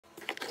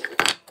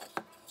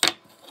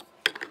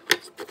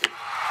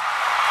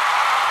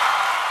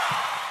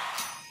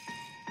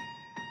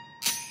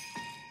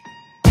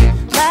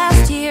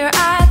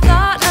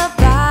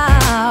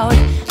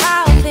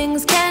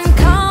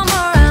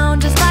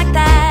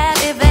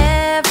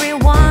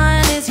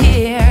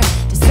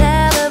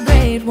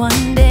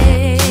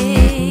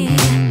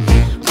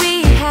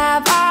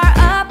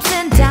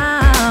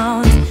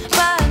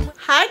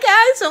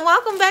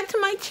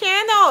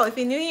if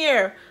you're new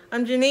here,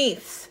 I'm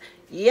Janice.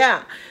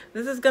 Yeah,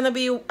 this is gonna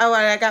be what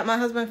I got my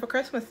husband for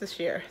Christmas this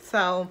year.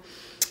 So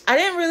I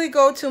didn't really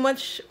go too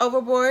much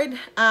overboard.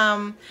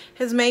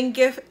 His main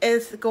gift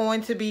is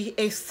going to be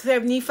a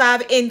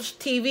 75-inch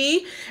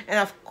TV, and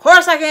of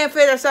course I can't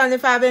fit a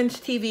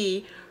 75-inch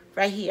TV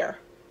right here.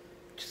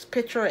 Just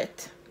picture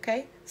it,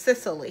 okay?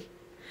 Sicily.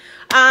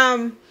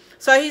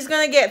 So he's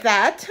gonna get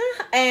that,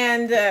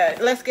 and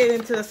let's get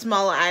into the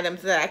smaller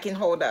items that I can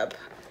hold up.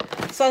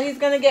 So he's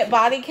gonna get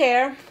body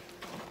care,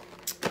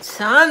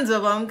 tons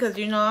of them, because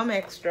you know I'm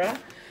extra.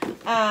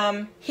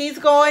 He's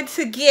going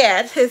to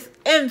get his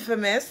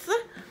infamous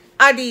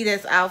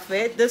Adidas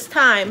outfit. This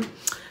time,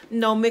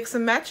 no mix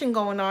and matching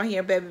going on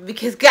here, baby,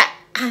 because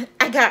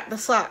I got the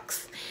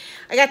socks.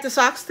 I got the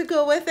socks to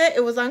go with it.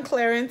 It was on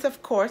clearance,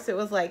 of course. It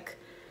was like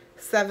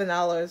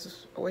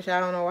 $7, which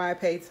I don't know why I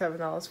paid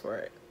 $7 for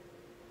it.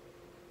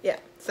 Yeah,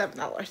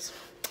 $7.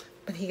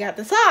 But he got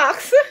the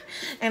socks.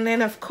 And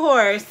then, of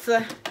course,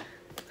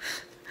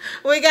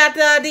 we got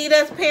the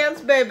Adidas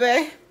pants,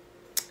 baby.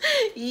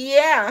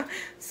 Yeah.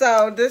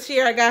 So this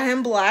year I got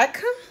him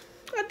black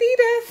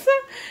Adidas.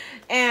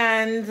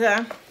 And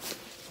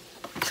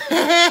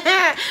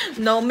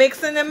no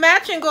mixing and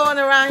matching going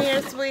around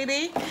here,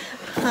 sweetie.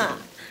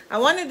 I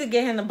wanted to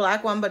get him the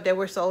black one, but they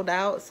were sold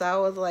out. So I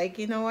was like,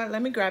 you know what?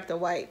 Let me grab the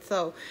white.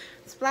 So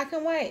it's black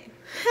and white.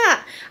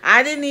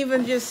 I didn't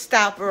even just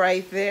stop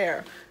right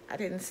there. I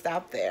didn't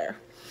stop there.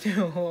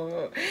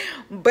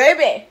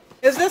 Baby,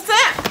 is this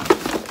it?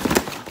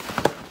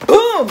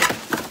 Boom!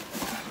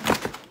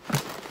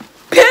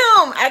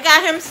 Boom! I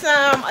got him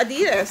some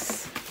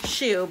Adidas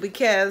shoe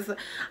because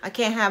I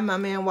can't have my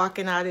man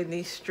walking out in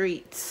these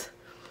streets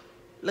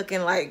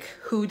looking like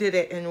who did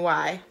it and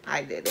why.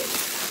 I did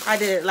it. I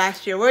did it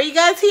last year. Were you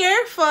guys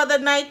here for the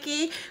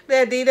Nike, the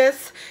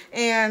Adidas,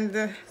 and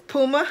the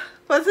Puma?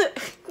 Was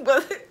it?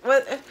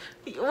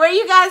 Were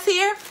you guys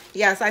here?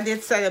 Yes, I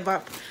did set him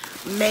up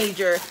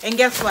major. And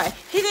guess what?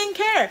 He didn't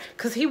care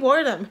because he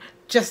wore them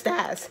just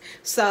as.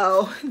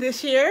 So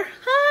this year,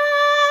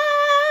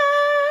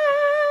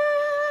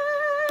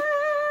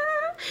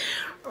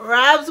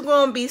 Rob's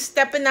gonna be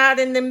stepping out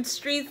in them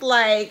streets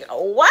like,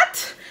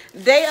 what?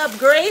 They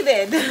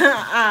upgraded.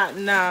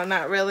 No,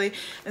 not really.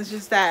 It's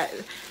just that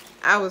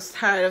I was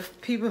tired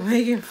of people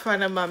making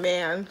fun of my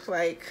man.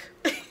 Like,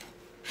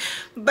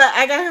 but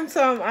I got him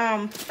some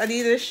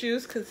Adidas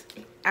shoes because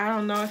I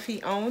don't know if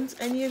he owns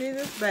any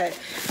Adidas, but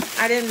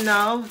I didn't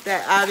know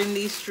that out in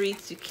these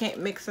streets you can't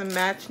mix and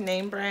match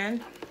name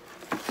brand.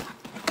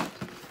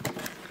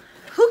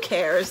 Who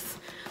cares?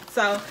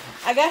 So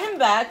I got him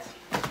that.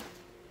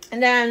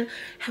 And then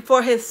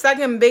for his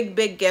second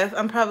big gift,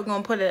 I'm probably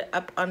going to put it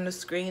up on the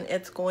screen.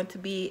 It's going to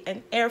be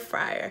an air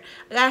fryer.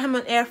 I got him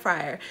an air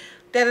fryer.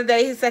 The other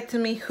day he said to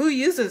me, who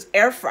uses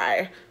air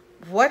fryer?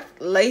 What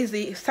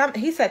lazy?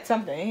 He said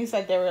something. He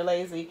said they were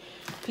lazy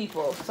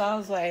people. So I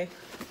was like,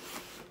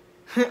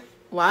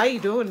 why are you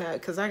doing that?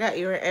 Because I got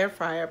you an air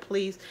fryer.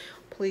 Please,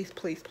 please,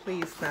 please,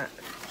 please not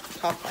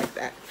talk like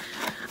that.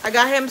 I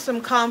got him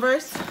some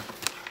Converse.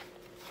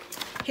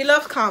 He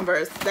loves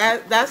Converse.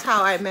 That's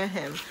how I met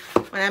him.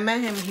 When I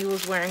met him, he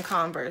was wearing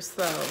Converse.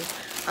 So,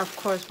 of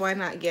course, why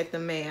not get the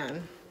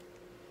man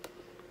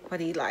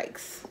what he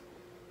likes?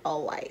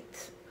 All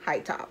white. High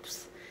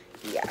tops.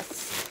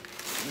 Yes.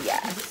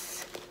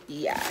 Yes.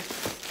 Yes.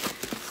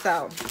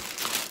 So,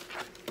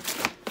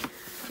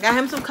 got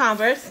him some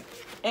Converse.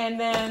 And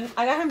then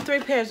I got him 3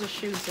 pairs of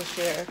shoes this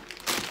year.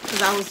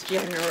 Because I was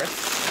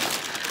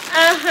generous.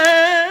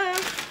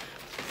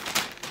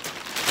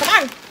 Come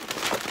on.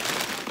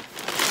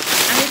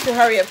 I need to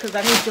hurry up because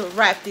I need to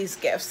wrap these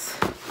gifts.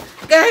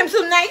 Got him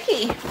some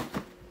Nike.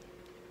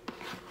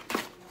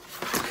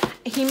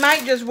 He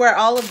might just wear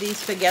all of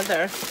these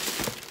together.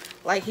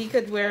 Like he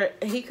could wear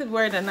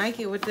the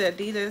Nike with the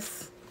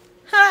Adidas.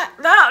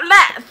 No,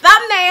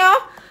 thumbnail.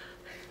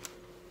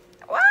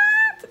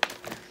 What?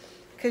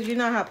 Because you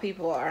know how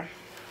people are.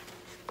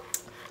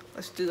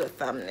 Let's do a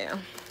thumbnail.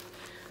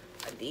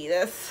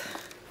 Adidas.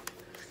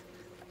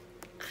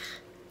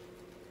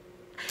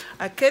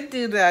 I could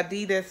do the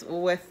Adidas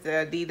with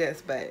the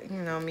Adidas, but you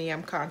know me,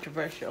 I'm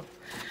controversial.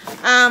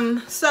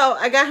 So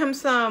I got him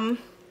some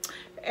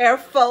Air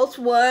Force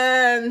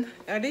One.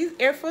 Are these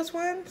Air Force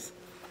Ones?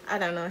 I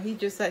don't know. He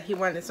just said he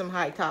wanted some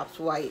high tops,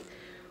 white.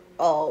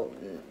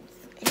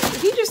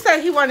 He just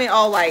said he wanted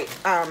all white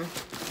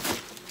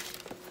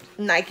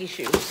Nike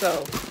shoes.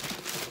 So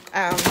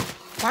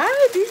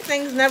why do these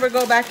things never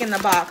go back in the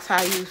box?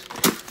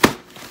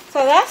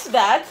 So that's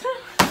that.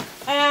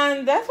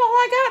 And that's all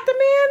I got, the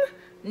man.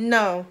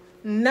 No,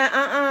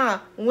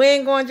 we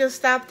ain't gonna just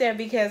stop there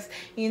because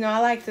you know I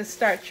like to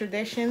start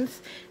traditions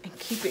and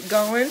keep it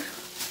going.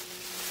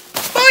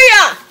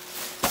 Booyah!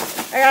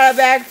 I got a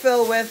bag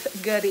filled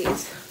with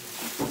goodies.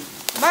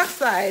 Box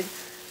side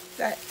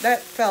that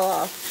fell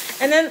off.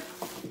 And then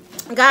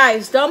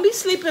guys, don't be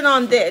sleeping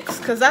on Dick's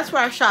because that's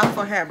where I shop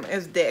for him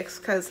is Dick's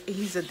because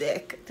he's a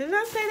dick. Did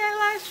I say that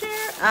last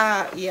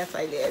year? Yes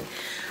I did.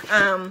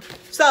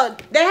 So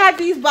they had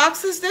these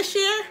boxes this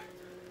year.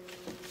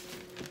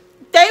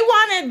 They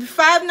wanted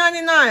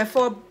 $5.99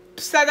 for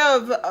a set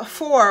of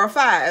 4 or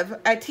 5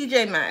 at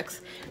TJ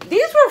Maxx.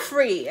 These were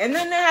free, and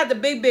then they had the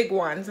big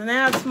ones, and they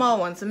had small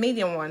ones, the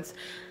medium ones.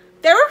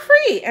 They were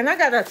free, and I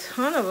got a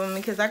ton of them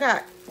because I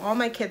got all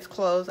my kids'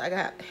 clothes. I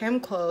got him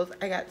clothes.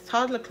 I got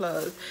toddler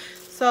clothes.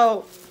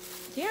 So,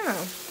 yeah.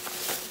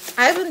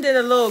 I even did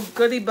a little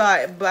goodie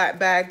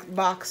bag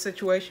box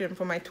situation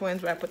for my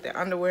twins where I put their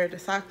underwear, the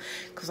socks,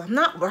 because I'm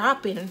not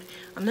wrapping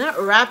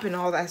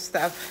all that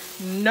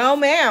stuff. No,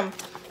 ma'am.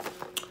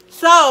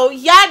 So,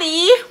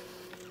 Yeti,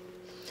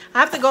 I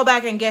have to go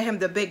back and get him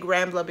the big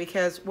Rambler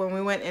because when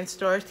we went in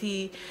stores,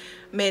 he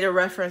made a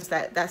reference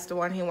that that's the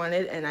one he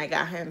wanted, and I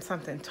got him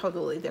something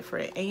totally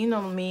different. And you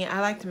know me, I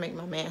like to make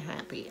my man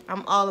happy.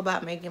 I'm all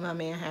about making my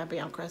man happy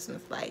on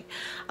Christmas. Like,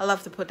 I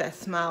love to put that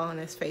smile on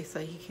his face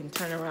so he can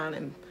turn around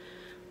and,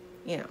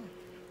 you know,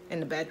 in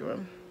the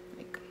bedroom.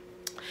 Like,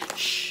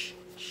 shh,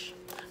 shh.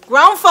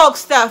 Grown folk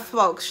stuff,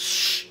 folks.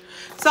 Shh.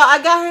 So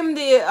I got him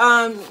the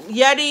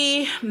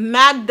Yeti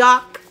Mag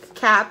Doc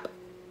cap.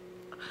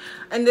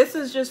 And this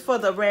is just for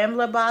the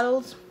Rambler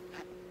bottles.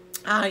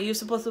 You're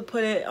supposed to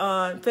put it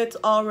on, fits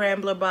all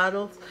Rambler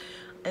bottles.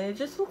 And it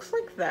just looks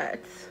like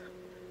that.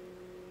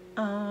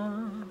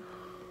 So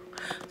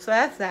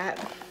that's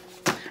that.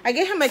 I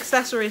get him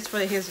accessories for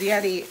his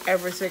Yeti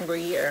every single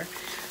year.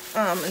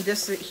 And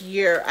this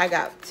year I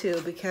got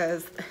 2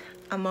 because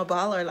I'm a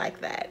baller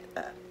like that.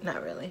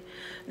 Not really.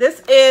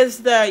 This is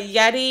the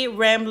Yeti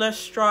Rambler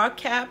straw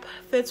cap.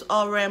 Fits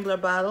all Rambler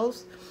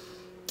bottles.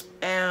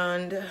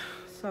 And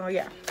so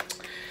yeah.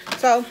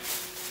 So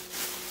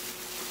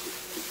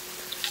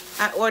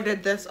I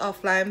ordered this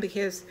offline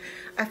because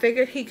I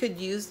figured he could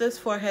use this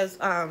for his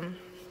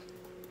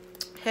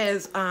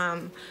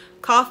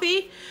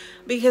coffee,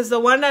 because the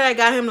one that I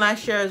got him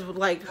last year is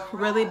like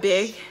really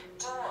big,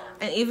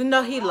 and even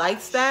though he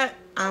likes that,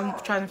 I'm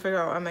trying to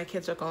figure out why my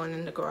kids are going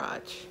in the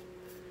garage.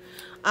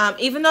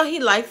 Even though he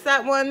likes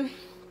that one,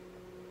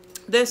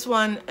 this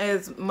one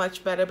is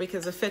much better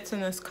because it fits in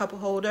this cup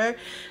holder.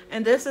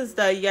 And this is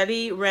the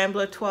Yeti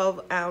Rambler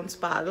 12-ounce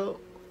bottle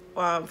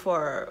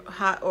for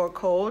hot or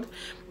cold.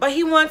 But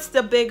he wants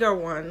the bigger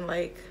one,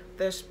 like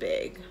this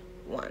big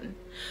one.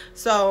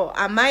 So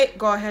I might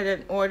go ahead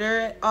and order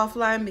it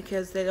offline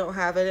because they don't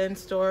have it in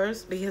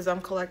stores, because I'm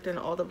collecting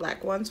all the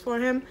black ones for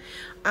him.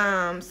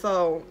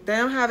 So they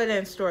don't have it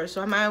in stores.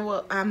 So I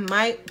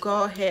might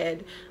go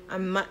ahead.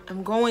 I'm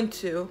going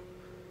to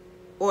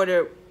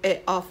order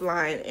it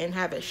offline and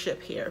have it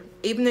shipped here.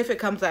 Even if it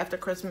comes after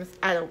Christmas,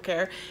 I don't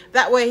care.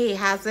 That way he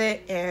has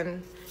it,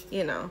 and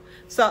you know.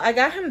 So I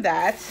got him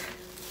that.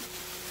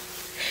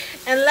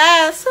 And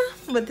last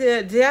but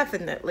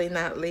definitely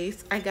not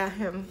least, I got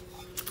him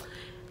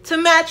to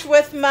match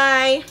with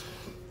my,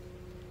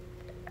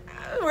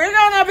 we're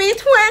gonna be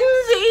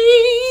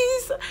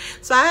twinsies.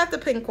 So I have the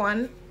pink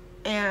one,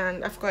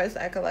 and of course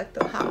I collect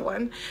the hot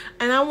one.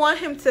 And I want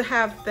him to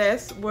have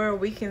this where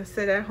we can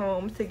sit at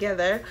home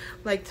together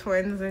like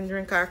twins and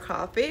drink our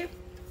coffee.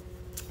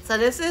 So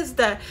this is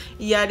the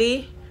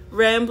Yeti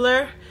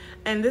Rambler,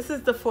 and this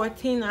is the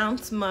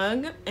 14-ounce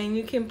mug, and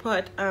you can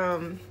put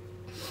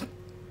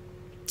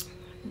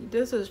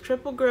this is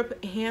triple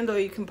grip handle.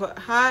 You can put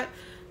hot.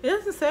 It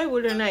doesn't say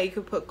whether or not you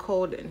can put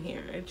cold in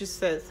here. It just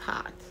says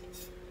hot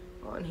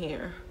on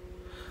here.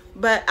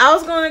 But I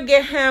was gonna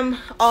get him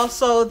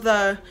also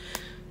the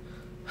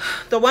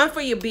one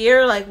for your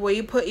beer, like where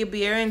you put your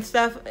beer and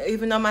stuff,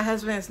 even though my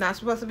husband is not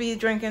supposed to be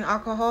drinking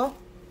alcohol,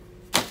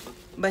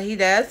 but he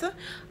does.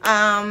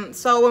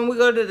 So when we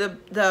go to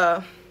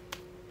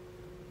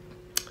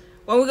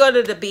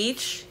the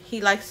beach,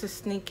 he likes to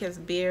sneak his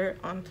beer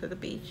onto the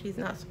beach. He's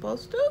not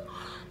supposed to.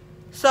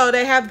 So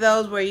they have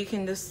those where you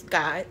can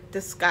disguise,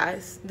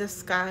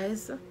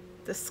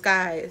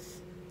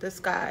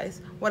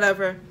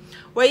 whatever,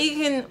 where you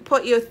can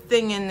put your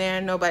thing in there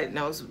and nobody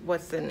knows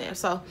what's in there.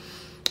 So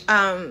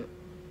I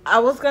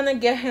was gonna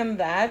get him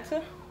that,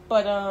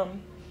 but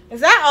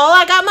is that all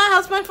I got my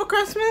husband for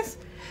Christmas?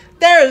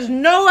 There is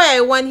no way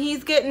when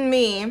he's getting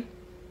me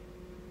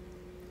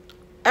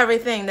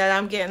everything that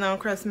I'm getting on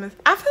Christmas,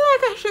 I feel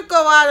like I should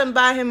go out and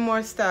buy him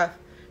more stuff.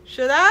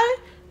 Should I?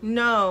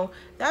 No,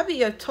 that'd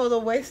be a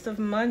total waste of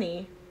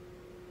money.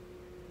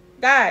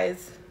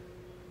 Guys,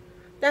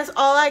 that's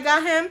all I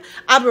got him.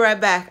 I'll be right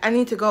back. I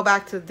need to go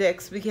back to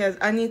Dick's because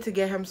I need to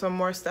get him some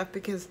more stuff,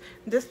 because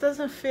this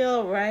doesn't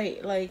feel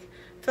right. Like,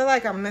 I feel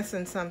like I'm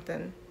missing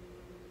something.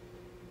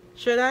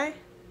 Should I?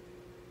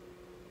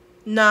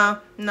 No,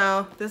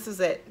 this is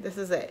it. This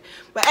is it.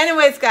 But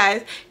anyways,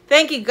 guys,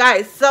 thank you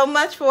guys so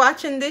much for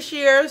watching this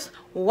year's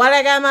What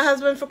I Got My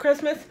Husband for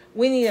Christmas.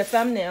 We need a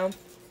thumbnail.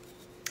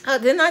 Oh,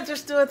 didn't I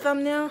just do a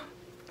thumbnail?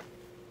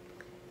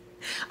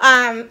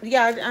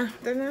 Yeah,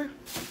 didn't I?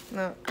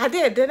 No, I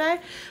did I?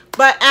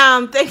 But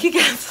thank you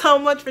guys so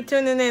much for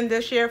tuning in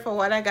this year for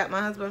What I Got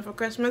My Husband for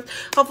Christmas.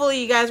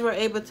 Hopefully you guys were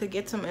able to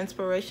get some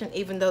inspiration,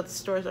 even though the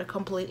stores are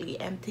completely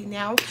empty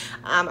now.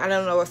 I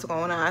don't know what's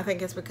going on. I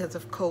think it's because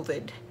of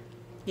COVID.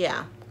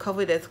 Yeah,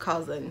 COVID is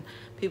causing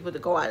people to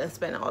go out and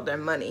spend all their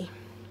money.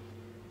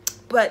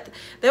 But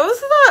there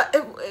was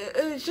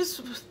it was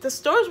just, the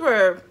stores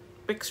were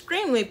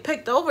extremely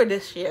picked over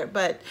this year,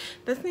 but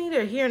that's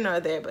neither here nor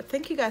there. But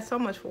thank you guys so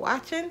much for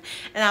watching,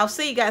 and I'll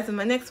see you guys in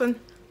my next one.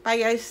 Bye,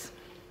 guys.